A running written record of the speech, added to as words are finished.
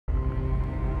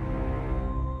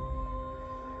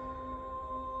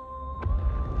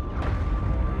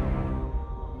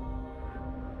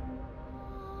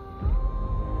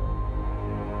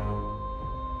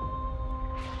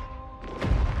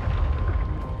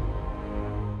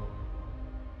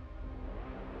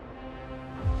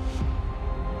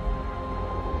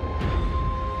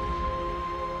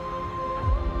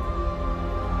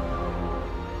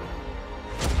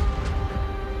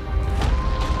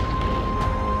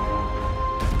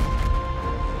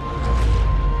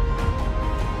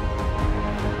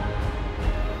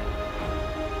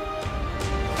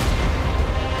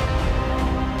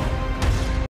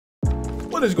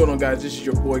What is going on, guys? This is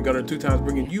your boy Gunner 2x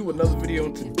bringing you another video.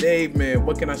 And today, man,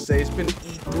 what can I say? It's been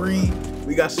E3.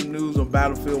 We got some news on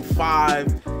Battlefield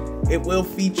 5. It will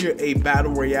feature a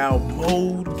Battle Royale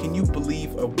mode. Can you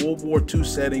believe a World War II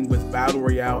setting with Battle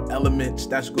Royale elements?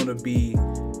 That's going to be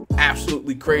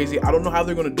absolutely crazy. I don't know how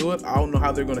they're going to do it. I don't know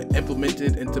how they're going to implement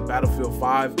it into Battlefield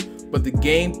 5. But the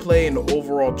gameplay and the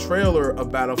overall trailer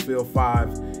of Battlefield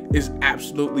 5 is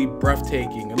absolutely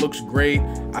breathtaking. It looks great.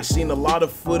 I've seen a lot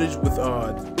of footage with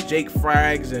Jake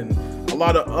Frags and a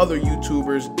lot of other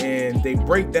YouTubers, and they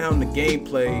break down the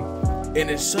gameplay,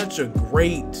 and it's such a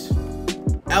great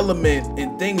element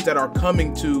and things that are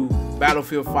coming to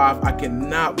Battlefield 5. I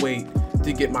cannot wait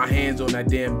to get my hands on that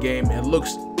damn game. It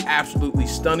looks absolutely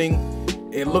stunning.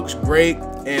 It looks great,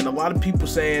 and a lot of people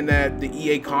saying that the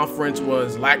EA conference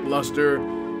was lackluster.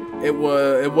 It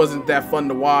wasn't that fun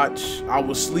to watch. I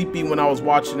was sleepy when I was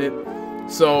watching it.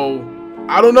 So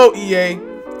I don't know, EA,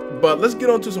 but let's get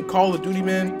on to some Call of Duty,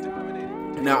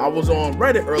 man. Now, I was on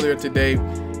Reddit earlier today,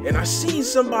 and I seen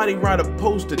somebody write a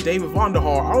post to David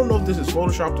Vonderhaar. I don't know if this is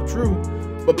photoshopped or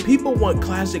true, but people want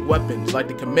classic weapons like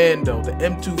the Commando, the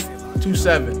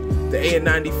M227, the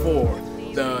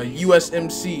AN-94, the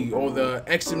USMC, or the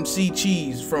XMC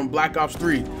cheese from Black Ops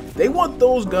 3. They want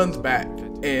those guns back,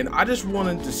 and I just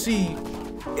wanted to see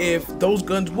if those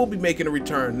guns will be making a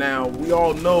return. Now, we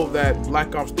all know that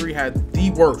Black Ops 3 had the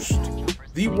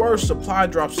worst supply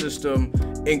drop system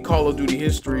in Call of Duty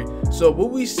history. So will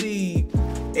we see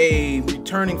a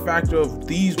returning factor of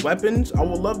these weapons? I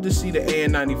would love to see the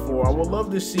AN-94. I would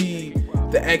love to see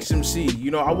the XMC.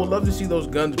 You know, I would love to see those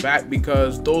guns back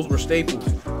because those were staples,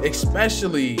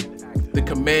 especially the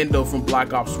Commando from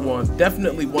Black Ops 1.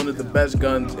 Definitely one of the best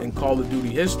guns in Call of Duty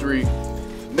history.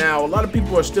 Now, a lot of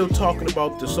people are still talking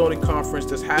about the Sony conference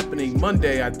that's happening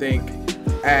Monday, I think,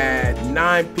 at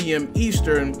 9 p.m.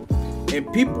 Eastern.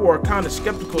 And people are kind of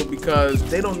skeptical because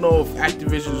they don't know if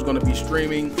Activision is going to be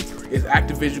streaming. Is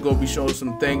Activision going to be showing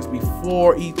some things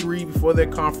before E3, before their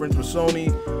conference with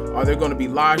Sony? Are they going to be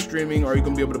live streaming? Are you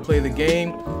going to be able to play the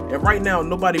game? And right now,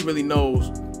 nobody really knows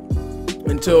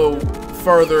until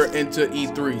further into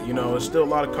E3. You know, there's still a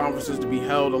lot of conferences to be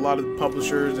held. A lot of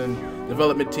publishers and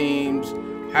development teams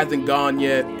hasn't gone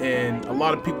yet. And a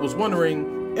lot of people's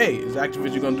wondering, hey, is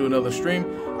Activision going to do another stream?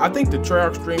 I think the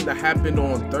Treyarch stream that happened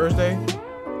on Thursday,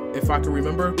 if I can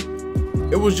remember,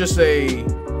 it was just a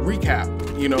recap.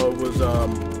 You know, it was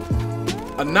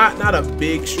not a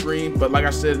big stream, but like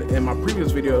I said in my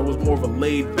previous video, it was more of a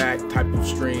laid back type of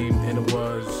stream, and it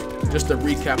was just a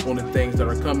recap on the things that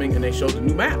are coming, and they showed the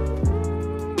new map.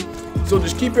 So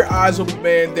just keep your eyes open,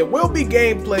 man. There will be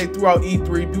gameplay throughout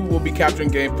E3. People will be capturing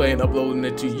gameplay and uploading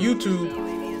it to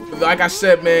YouTube. But like I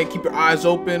said, man, keep your eyes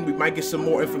open. We might get some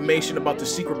more information about the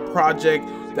secret project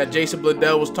that Jason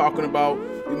Blundell was talking about.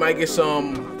 We might get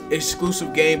some exclusive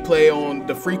gameplay on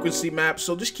the frequency map.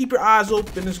 So just keep your eyes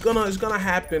open. It's gonna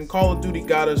happen. Call of Duty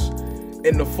got us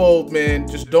in the fold, man.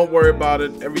 Just don't worry about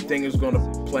it. Everything is gonna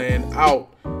plan out.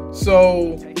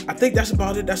 So I think that's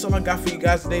about it. That's all I got for you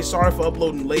guys today. Sorry for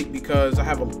uploading late because I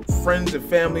have friends and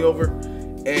family over,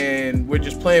 and we're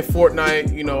just playing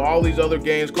Fortnite, you know, all these other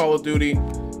games, Call of Duty.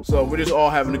 So we're just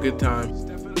all having a good time.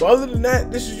 But other than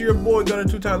that, this is your boy Gunner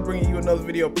 2x bringing you another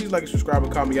video. Please like and subscribe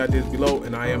and comment your ideas below,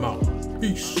 and I am out.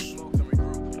 Peace.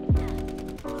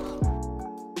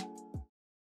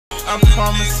 I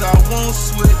promise I won't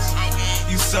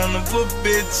switch. You son of a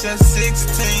bitch. At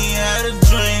 16, had a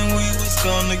dream we was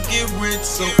gonna get rich.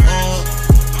 So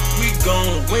we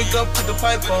gon' wake up with the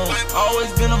pipe on. Always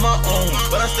been on my own,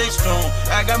 but I stay strong.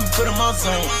 I got me put in my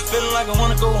zone. Feeling like I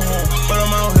wanna go home, but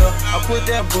I'm out here. I put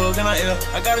that bug in the air.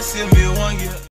 I gotta see a meal 1 year.